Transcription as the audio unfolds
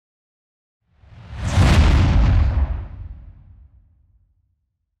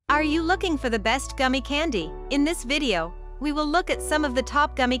Are you looking for the best gummy candy? In this video, we will look at some of the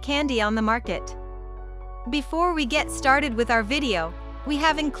top gummy candy on the market. Before we get started with our video, we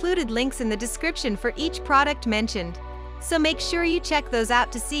have included links in the description for each product mentioned, so make sure you check those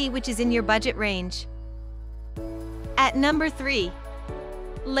out to see which is in your budget range. At number 3.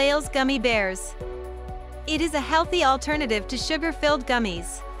 LALEES Gummy Bears. It is a healthy alternative to sugar-filled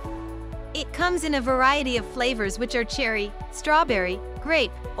gummies. It comes in a variety of flavors which are cherry, strawberry,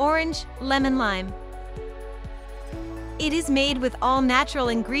 grape, orange, lemon lime. It is made with all natural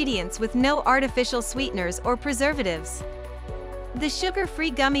ingredients with no artificial sweeteners or preservatives. The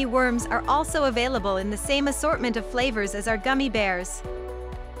sugar-free gummy worms are also available in the same assortment of flavors as our gummy bears.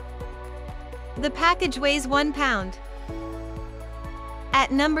 The package weighs 1 pound.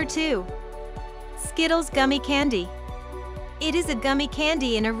 At number 2. SKITTLES Gummy Candy. It is a gummy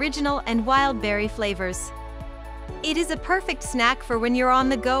candy in original and wild berry flavors. It is a perfect snack for when you're on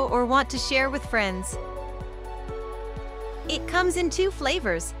the go or want to share with friends. It comes in 2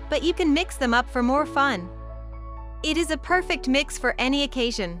 flavors, but you can mix them up for more fun. It is a perfect mix for any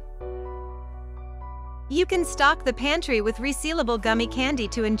occasion. You can stock the pantry with resealable gummy candy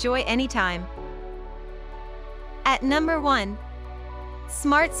to enjoy anytime. At number 1.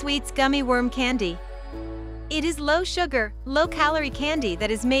 SMARTSWEETS Gummy Worm Candy. It is low-sugar, low-calorie candy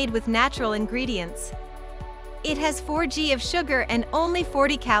that is made with natural ingredients. It has 4 g of sugar and only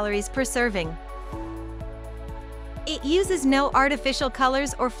 40 calories per serving. It uses no artificial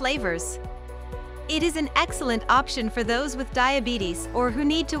colors or flavors. It is an excellent option for those with diabetes or who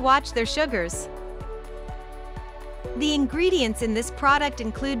need to watch their sugars. The ingredients in this product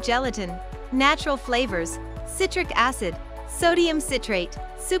include gelatin, natural flavors, citric acid, sodium citrate,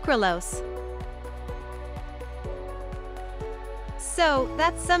 sucralose. So,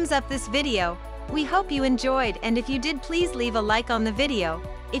 that sums up this video. We hope you enjoyed, and if you did, please leave a like on the video.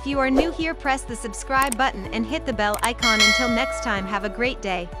 If you are new here, press the subscribe button and hit the bell icon. Until next time, have a great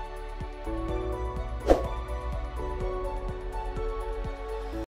day.